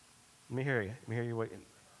 Let me hear you. Let me hear you waiting.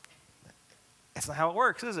 That's not how it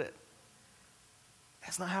works, is it?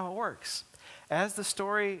 That's not how it works. As the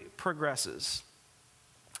story progresses,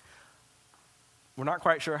 we're not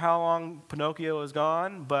quite sure how long Pinocchio is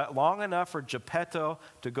gone, but long enough for Geppetto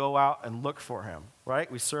to go out and look for him,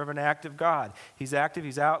 right? We serve an active God. He's active.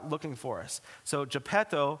 He's out looking for us. So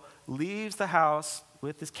Geppetto leaves the house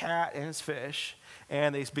with his cat and his fish,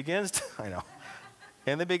 and they begin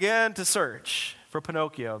to search for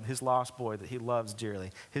Pinocchio, his lost boy that he loves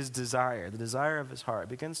dearly, his desire, the desire of his heart,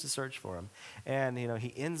 begins to search for him. And,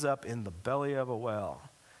 he ends up in the belly of a well.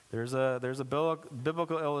 There's a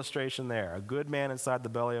biblical illustration there, a good man inside the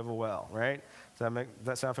belly of a well, right? Does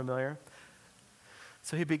that sound familiar?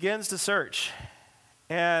 So he begins to search,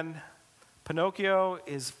 and Pinocchio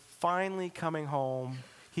is finally coming home.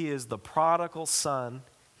 He is the prodigal son.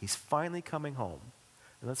 He's finally coming home.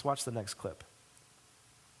 And let's watch the next clip.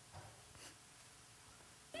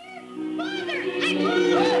 Father,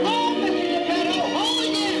 Home, Mr. Geppetto, home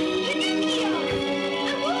again. Pinocchio! I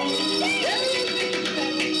want you to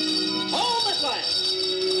Home at last.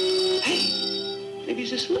 Hey, maybe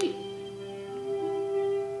he's asleep.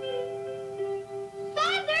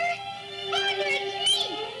 Father! Father, it's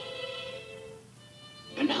me!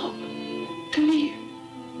 Pinocchio, come here.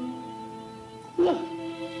 Look,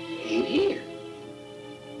 he ain't here.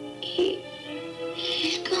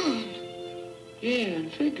 He's gone. Yeah,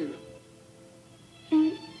 and figure.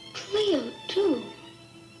 And Cleo, too.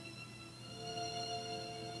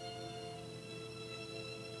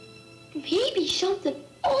 Maybe something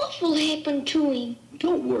awful happened to him.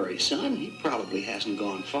 Don't worry, son. He probably hasn't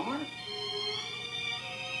gone far.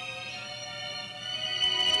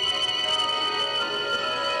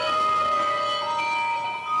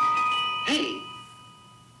 Hey,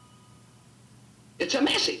 it's a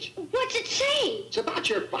message. What's it say? It's about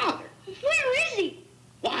your father. Where is he?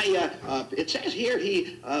 Why, it says here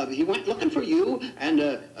he went looking for you,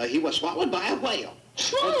 and he was swallowed by a whale.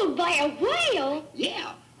 Swallowed by a whale?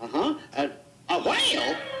 Yeah, a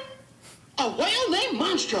whale? A whale named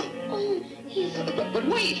Monstro. Oh, he's But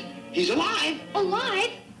wait, he's alive.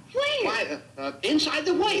 alive? Where? Why, inside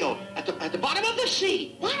the whale, at the bottom of the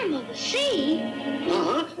sea. Bottom of the sea?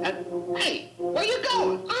 Hey, where you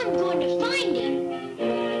going? I'm going to find him.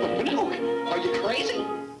 Pinocchio, are you crazy?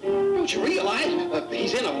 Don't you realize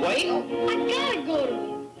he's in a whale? I gotta go to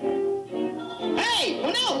him. Hey,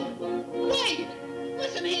 Pinocchio, wait.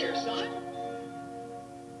 Listen here, son.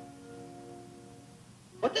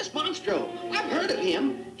 But this Monstro, I've heard of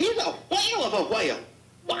him. He's a whale of a whale.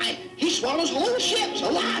 Why, he swallows whole ships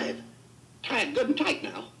alive. Tie it good and tight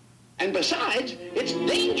now. And besides, it's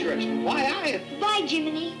dangerous. Why, Bye,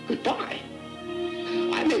 Jiminy. Goodbye.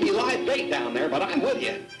 I may be live bait down there, but I'm with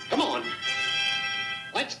you. Come on.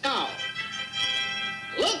 Let's go.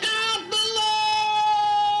 Look out below!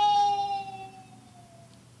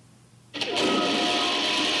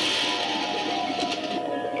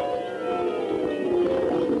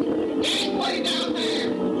 Gangway down there!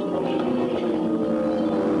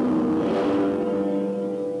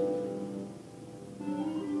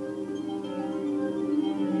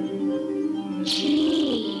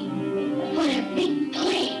 Gee, what a big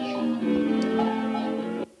place.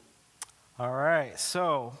 All right,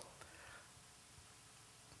 so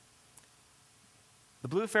the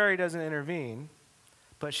blue fairy doesn't intervene,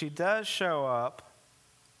 but she does show up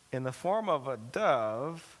in the form of a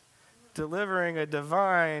dove delivering a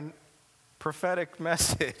divine prophetic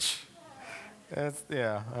message.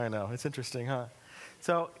 Yeah, I know. It's interesting, huh?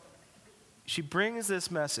 So she brings this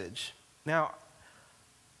message. Now,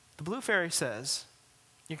 the blue fairy says,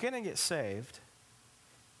 you're going to get saved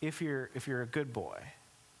if you're a good boy,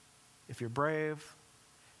 if you're brave,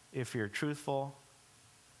 if you're truthful,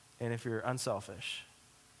 and if you're unselfish.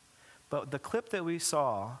 But the clip that we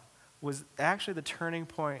saw was actually the turning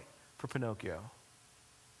point for Pinocchio.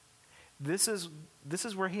 This is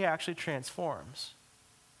where he actually transforms.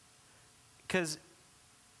 Because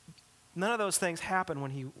None of those things happen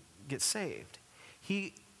when he gets saved.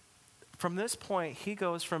 From this point, he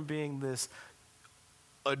goes from being this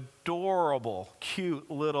adorable,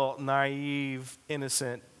 cute, little, naive,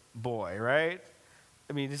 innocent boy, right?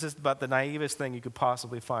 I mean, it's just about the naivest thing you could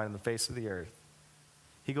possibly find on the face of the earth.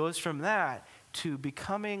 He goes from that to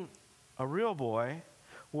becoming a real boy,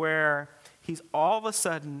 where he's all of a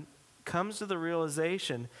sudden comes to the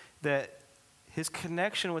realization that his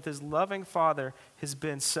connection with his loving father has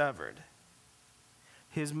been severed.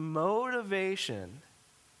 His motivation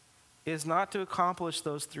is not to accomplish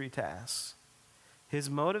those 3 tasks. His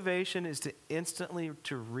motivation is to instantly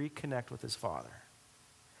to reconnect with his father.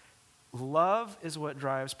 Love is what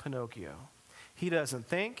drives Pinocchio. He doesn't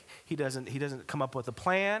think, he doesn't come up with a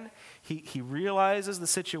plan. He realizes the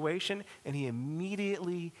situation, and he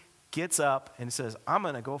immediately gets up and says, I'm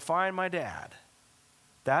going to go find my dad.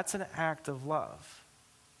 That's an act of love.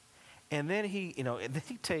 And then he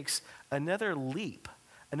takes another leap,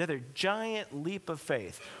 another giant leap of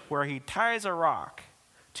faith, where he ties a rock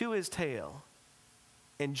to his tail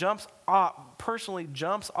and personally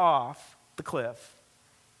jumps off the cliff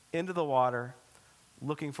into the water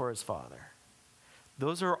looking for his father.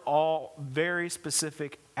 Those are all very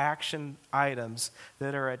specific action items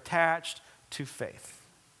that are attached to faith.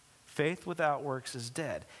 Faith without works is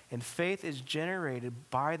dead. And faith is generated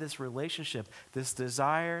by this relationship, this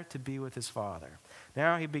desire to be with his father.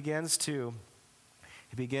 Now he begins to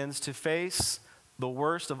face the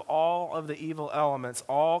worst of all of the evil elements,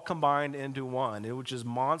 all combined into one, which is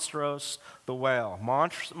Monstros the whale.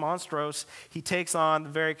 Monstros, he takes on the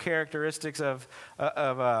very characteristics of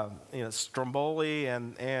Stromboli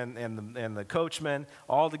and the coachman,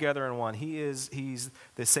 all together in one. He's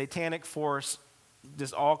the satanic force,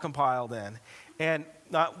 just all compiled in. And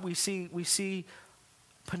we see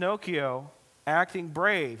Pinocchio acting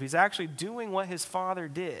brave. He's actually doing what his father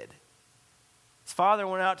did. His father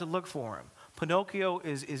went out to look for him. Pinocchio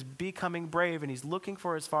is becoming brave, and he's looking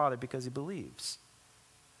for his father because he believes.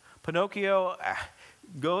 Pinocchio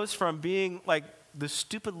goes from being like the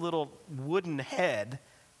stupid little wooden head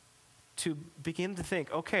to begin to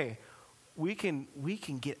think, okay, we can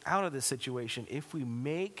get out of this situation if we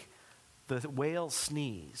make the whale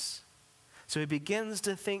sneeze. So he begins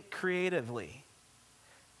to think creatively.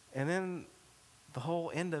 And then the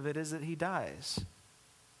whole end of it is that he dies.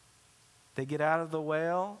 They get out of the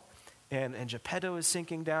whale, and Geppetto is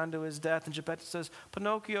sinking down to his death, and Geppetto says,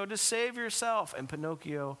 Pinocchio, just save yourself. And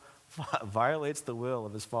Pinocchio violates the will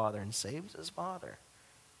of his father and saves his father.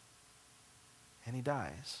 And he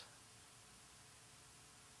dies.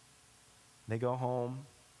 They go home.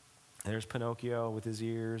 There's Pinocchio with his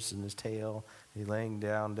ears and his tail. He's laying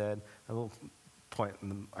down dead. A little point,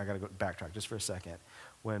 I got to go backtrack just for a second.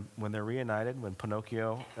 When they're reunited, when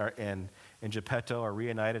Pinocchio and Geppetto are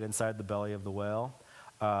reunited inside the belly of the whale,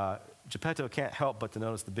 Geppetto can't help but to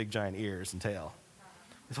notice the big giant ears and tail.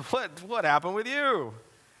 He says, what happened with you?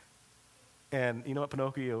 And you know what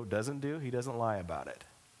Pinocchio doesn't do? He doesn't lie about it.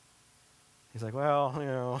 He's like,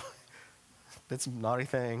 well, did some naughty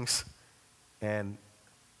things. And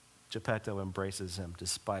Geppetto embraces him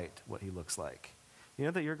despite what he looks like. You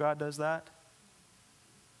know that your God does that?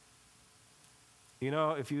 You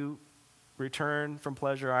know, if you return from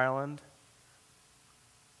Pleasure Island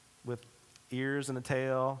with ears and a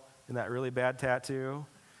tail and that really bad tattoo,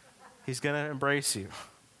 he's going to embrace you.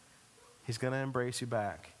 He's going to embrace you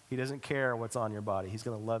back. He doesn't care what's on your body. He's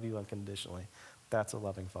going to love you unconditionally. That's a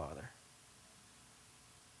loving father.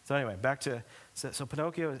 So anyway, back to, so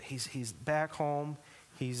Pinocchio, he's back home.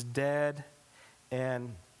 He's dead.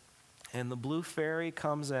 And the blue fairy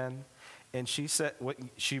comes in, and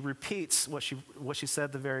she repeats what she said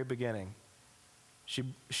at the very beginning. She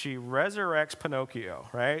resurrects Pinocchio,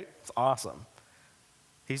 right? It's awesome.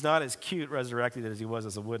 He's not as cute resurrected as he was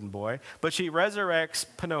as a wooden boy, but she resurrects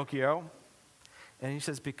Pinocchio, and he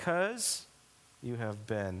says, because you have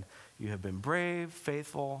been brave,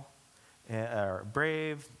 faithful,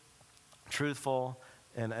 brave, truthful,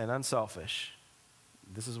 and unselfish.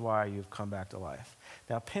 This is why you've come back to life.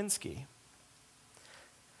 Now, Kapchinsky,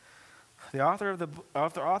 the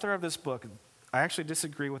author of this book, I actually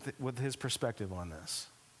disagree with his perspective on this,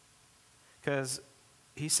 because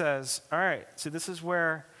he says, all right, so this is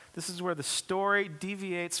where the story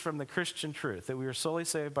deviates from the Christian truth that we are solely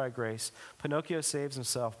saved by grace. Pinocchio saves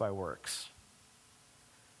himself by works.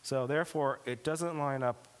 So therefore, it doesn't line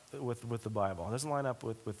up with the Bible. It doesn't line up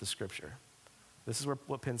with the Scripture. This is what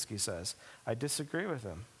Kapchinsky says. I disagree with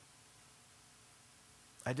him.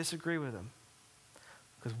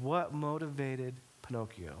 Because what motivated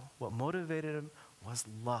Pinocchio? What motivated him was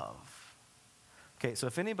love. Okay, so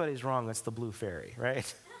if anybody's wrong, it's the blue fairy,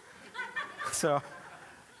 right? So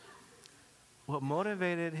what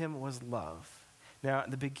motivated him was love. Now,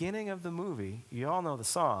 at the beginning of the movie, you all know the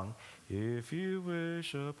song, "If you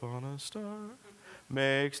wish upon a star,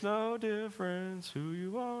 makes no difference who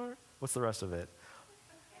you are." What's the rest of it?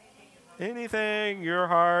 Anything your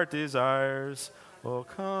heart desires will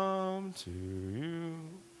come to you.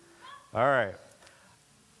 All right.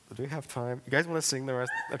 Do we have time? You guys want to sing the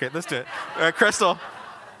rest? Okay, let's do it. Crystal.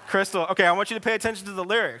 Okay, I want you to pay attention to the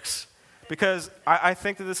lyrics because I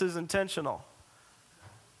think that this is intentional.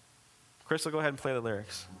 Crystal, go ahead and play the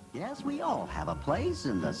lyrics. Yes, we all have a place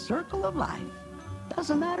in the circle of life.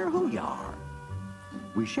 Doesn't matter who you are.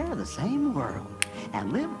 We share the same world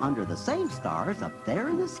and live under the same stars up there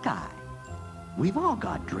in the sky. We've all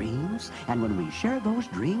got dreams, and when we share those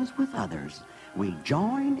dreams with others, we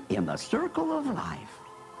join in the circle of life.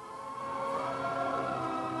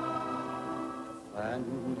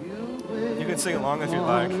 You can sing along if you'd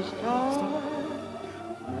like.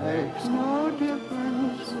 Makes no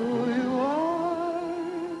difference who you are.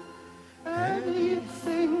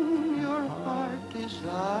 Anything your heart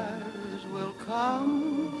desires will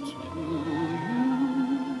come to you.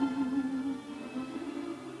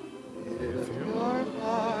 If your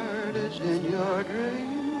heart is in your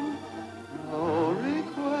dream, no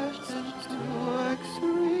request is too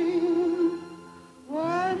extreme.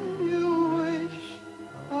 When you wish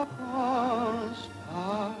upon a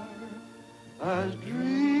star, as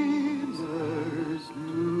dreamers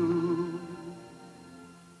do.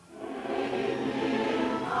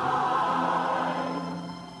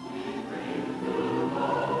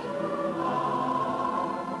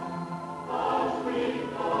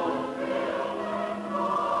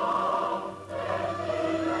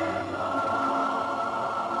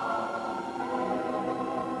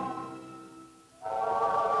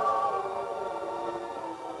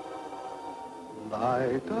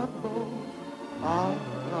 Like a bolt out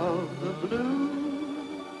of the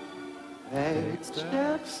blue, fate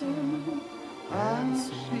steps in and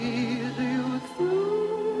sees you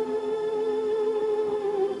through.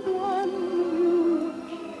 When you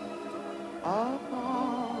wish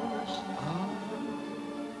upon a star,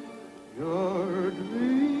 your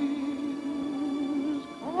dreams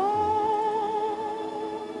come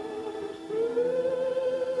true.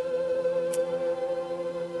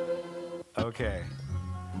 Okay.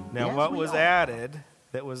 Now, Yes, what we was are. added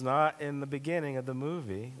that was not in the beginning of the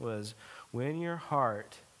movie was when your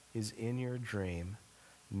heart is in your dream,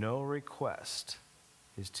 no request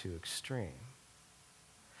is too extreme.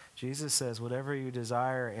 Jesus says, whatever you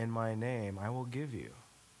desire in my name, I will give you.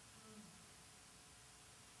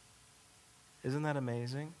 Isn't that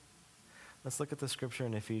amazing? Let's look at the scripture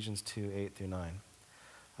in Ephesians 2:8-9.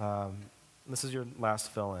 This is your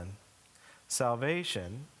last fill-in.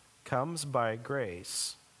 Salvation comes by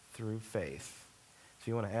grace through faith. If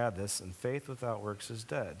you want to add this, and faith without works is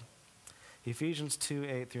dead. Ephesians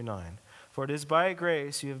 2:8-9. For it is by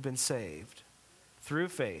grace you have been saved, through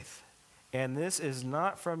faith, and this is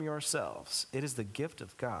not from yourselves. It is the gift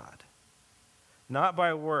of God, not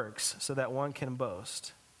by works, so that one can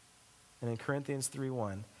boast. And in Corinthians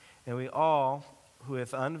 3:1, and we all, who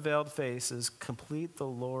with unveiled faces complete the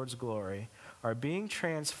Lord's glory, are being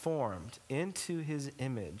transformed into his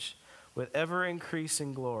image with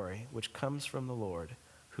ever-increasing glory, which comes from the Lord,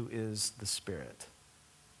 who is the Spirit.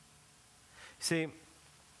 See,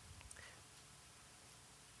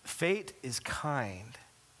 fate is kind,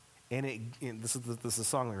 and this is the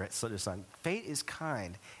song we wrote, so just sung. Fate is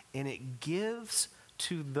kind, and it gives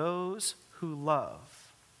to those who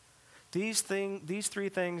love. These three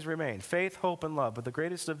things remain: faith, hope, and love. But the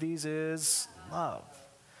greatest of these is love.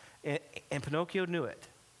 And Pinocchio knew it.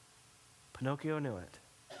 Pinocchio knew it.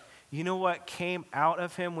 You know what came out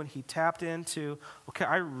of him when he tapped into, okay,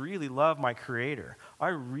 I really love my Creator. I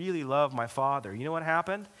really love my Father. You know what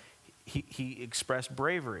happened? He expressed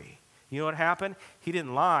bravery. You know what happened? He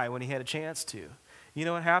didn't lie when he had a chance to. You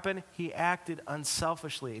know what happened? He acted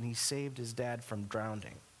unselfishly, and he saved his dad from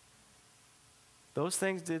drowning. Those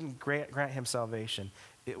things didn't grant him salvation.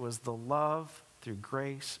 It was the love through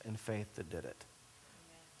grace and faith that did it.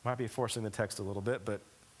 Might be forcing the text a little bit, but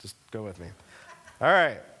just go with me. All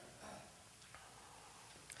right.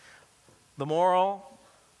 The moral,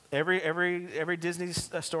 every Disney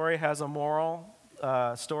story has a moral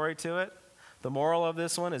story to it. The moral of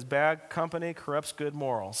this one is bad company corrupts good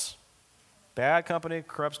morals. Bad company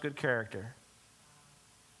corrupts good character.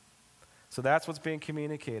 So that's what's being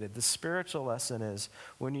communicated. The spiritual lesson is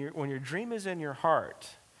when your dream is in your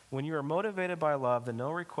heart, when you are motivated by love, then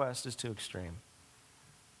no request is too extreme.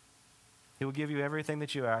 He will give you everything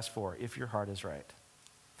that you ask for if your heart is right.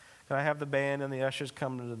 Can I have the band and the ushers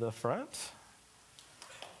come to the front?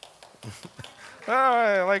 All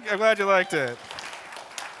right, I'm glad you liked it.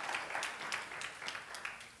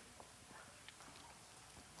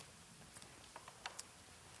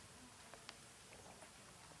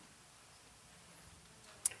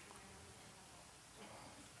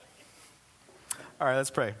 All right,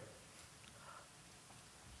 let's pray.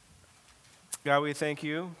 God, we thank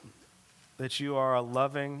you that you are a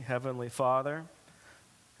loving Heavenly Father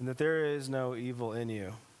and that there is no evil in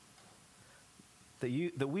you.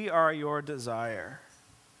 That we are your desire.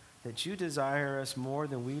 That you desire us more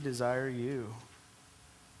than we desire you.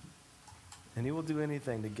 And you will do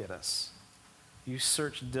anything to get us. You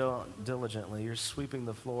search diligently. You're sweeping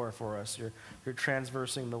the floor for us. You're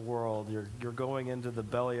transversing the world. You're going into the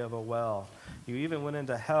belly of a well. You even went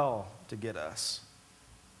into hell to get us.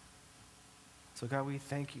 So God, we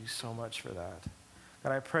thank you so much for that.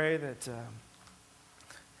 God, I pray that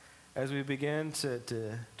as we begin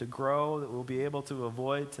to grow, that we'll be able to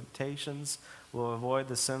avoid temptations. We'll avoid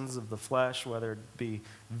the sins of the flesh, whether it be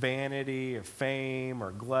vanity or fame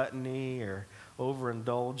or gluttony or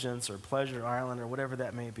overindulgence or pleasure island or whatever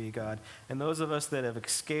that may be, God. And those of us that have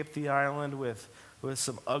escaped the island with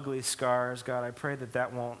some ugly scars, God, I pray that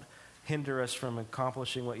that won't hinder us from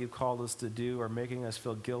accomplishing what you've called us to do or making us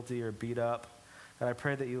feel guilty or beat up. And I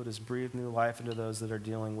pray that you will just breathe new life into those that are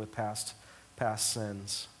dealing with past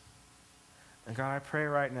sins. And God, I pray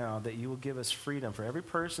right now that you will give us freedom for every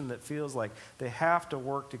person that feels like they have to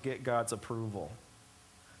work to get God's approval,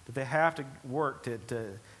 that they have to work to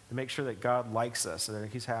make sure that God likes us and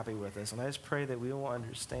that he's happy with us. And I just pray that we will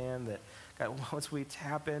understand that, God, once we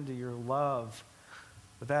tap into your love,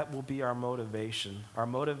 that will be our motivation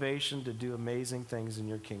to do amazing things in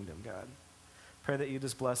your kingdom, God. Pray that you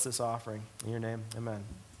just bless this offering. In your name, amen.